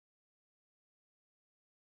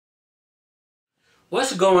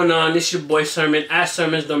What's going on? It's your boy Sermon at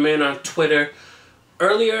Sermon's Domain on Twitter.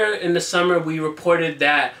 Earlier in the summer, we reported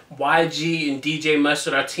that YG and DJ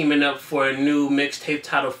Mustard are teaming up for a new mixtape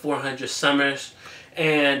titled 400 Summers,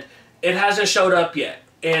 and it hasn't showed up yet.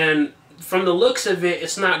 And from the looks of it,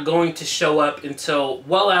 it's not going to show up until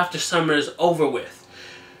well after summer is over with.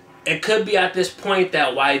 It could be at this point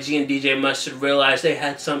that YG and DJ Mustard realized they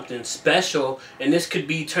had something special, and this could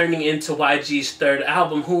be turning into YG's third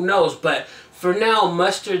album. Who knows? But for now,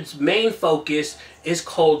 Mustard's main focus is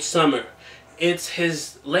Cold Summer. It's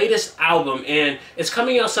his latest album, and it's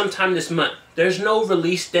coming out sometime this month. There's no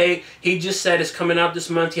release date. He just said it's coming out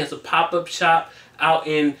this month. He has a pop-up shop out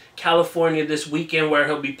in California this weekend where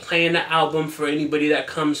he'll be playing the album for anybody that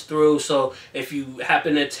comes through. So if you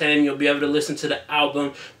happen to attend, you'll be able to listen to the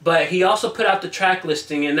album. But he also put out the track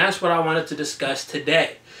listing, and that's what I wanted to discuss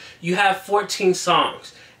today. You have 14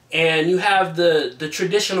 songs, and you have the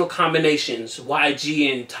traditional combinations,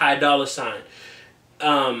 YG and Ty Dolla,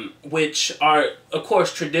 which are, of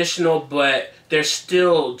course, traditional, but they're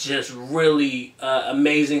still just really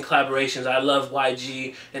amazing collaborations. I love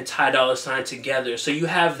YG and Ty Dolla together. So you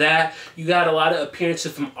have that. You got a lot of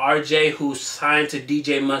appearances from RJ, who's signed to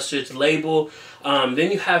DJ Mustard's label.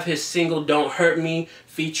 Then you have his single Don't Hurt Me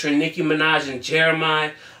featuring Nicki Minaj and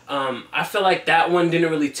Jeremih. I feel like that one didn't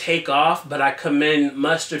really take off, but I commend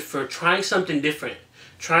Mustard for trying something different.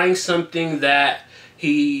 Trying something that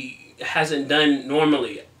he hasn't done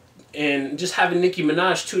normally, and just having Nicki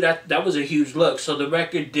Minaj too, that was a huge look. So the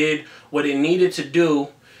record did what it needed to do,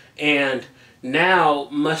 and now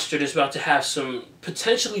Mustard is about to have some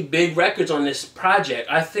potentially big records on this project.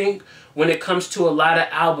 I think when it comes to a lot of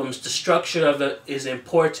albums, the structure of it is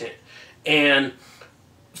important, and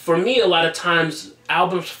for me, a lot of times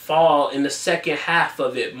albums fall in the second half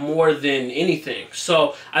of it more than anything.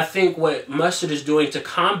 So I think what Mustard is doing to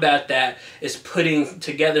combat that is putting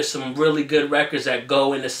together some really good records that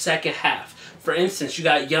go in the second half. For instance, you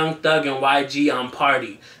got Young Thug and YG on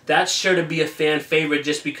Party. That's sure to be a fan favorite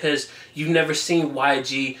just because you've never seen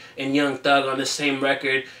YG and Young Thug on the same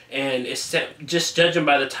record, and it's just judging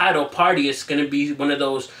by the title, Party, it's going to be one of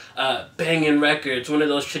those banging records, one of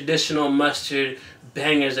those traditional Mustard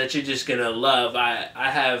bangers that you're just gonna love. I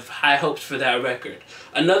have high hopes for that record.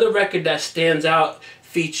 Another record that stands out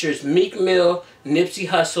features Meek Mill, Nipsey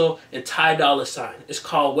Hussle, and Ty Dolla $ign. It's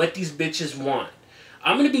called What These Bitches Want.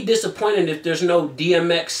 I'm gonna be disappointed if there's no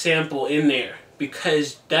DMX sample in there,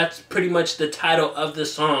 because that's pretty much the title of the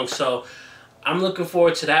song. So I'm looking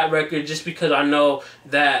forward to that record just because I know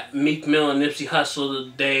that Meek Mill and Nipsey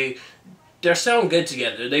Hussle, they sound good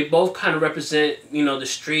together. They both kind of represent, you know, the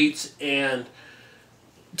streets, and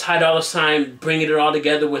Ty Dolla $ign bringing it all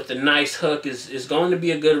together with a nice hook is going to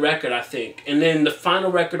be a good record, I think. And then the final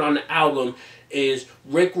record on the album is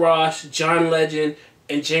Rick Ross, John Legend,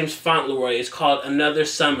 and James Fauntleroy. It's called Another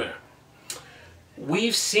Summer.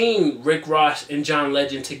 We've seen Rick Ross and John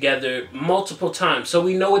Legend together multiple times, so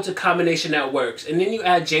we know it's a combination that works. And then you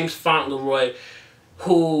add James Fauntleroy,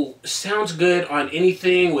 who sounds good on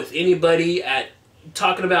anything with anybody at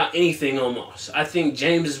talking about anything almost. I think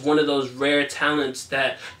James is one of those rare talents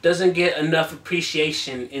that doesn't get enough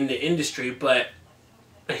appreciation in the industry, but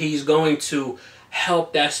he's going to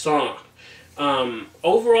help that song.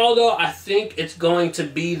 Overall though, I think it's going to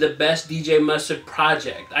be the best DJ Mustard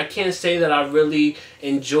project. I can't say that I really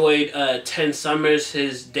enjoyed 10 Summers,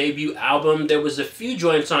 his debut album. There was a few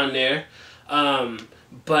joints on there,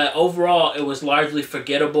 but overall it was largely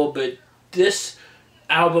forgettable. But this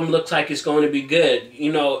album looks like it's going to be good,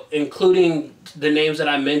 you know, including the names that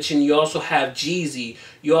I mentioned. You also have Jeezy,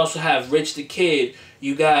 you also have Rich the Kid,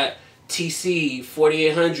 you got TC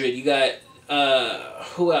 4800, you got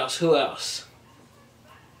who else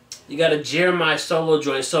you got a Jeremih solo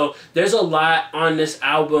joint. So there's a lot on this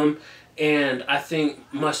album, and I think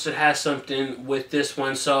Mustard has something with this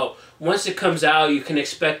one. So once it comes out, you can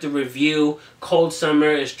expect a review. Cold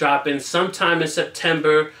Summer is dropping sometime in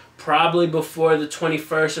September, probably before the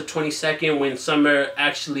 21st or 22nd when summer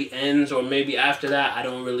actually ends, or maybe after that. I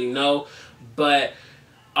don't really know. But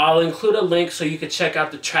I'll include a link so you can check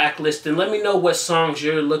out the track list, and let me know what songs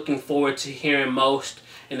you're looking forward to hearing most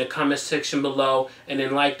in the comment section below. And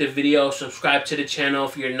then like the video, subscribe to the channel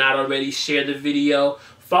if you're not already, share the video.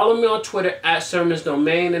 Follow me on Twitter at Sermon's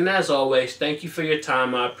Domain, and as always, thank you for your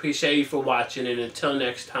time. I appreciate you for watching, and until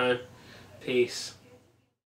next time, peace.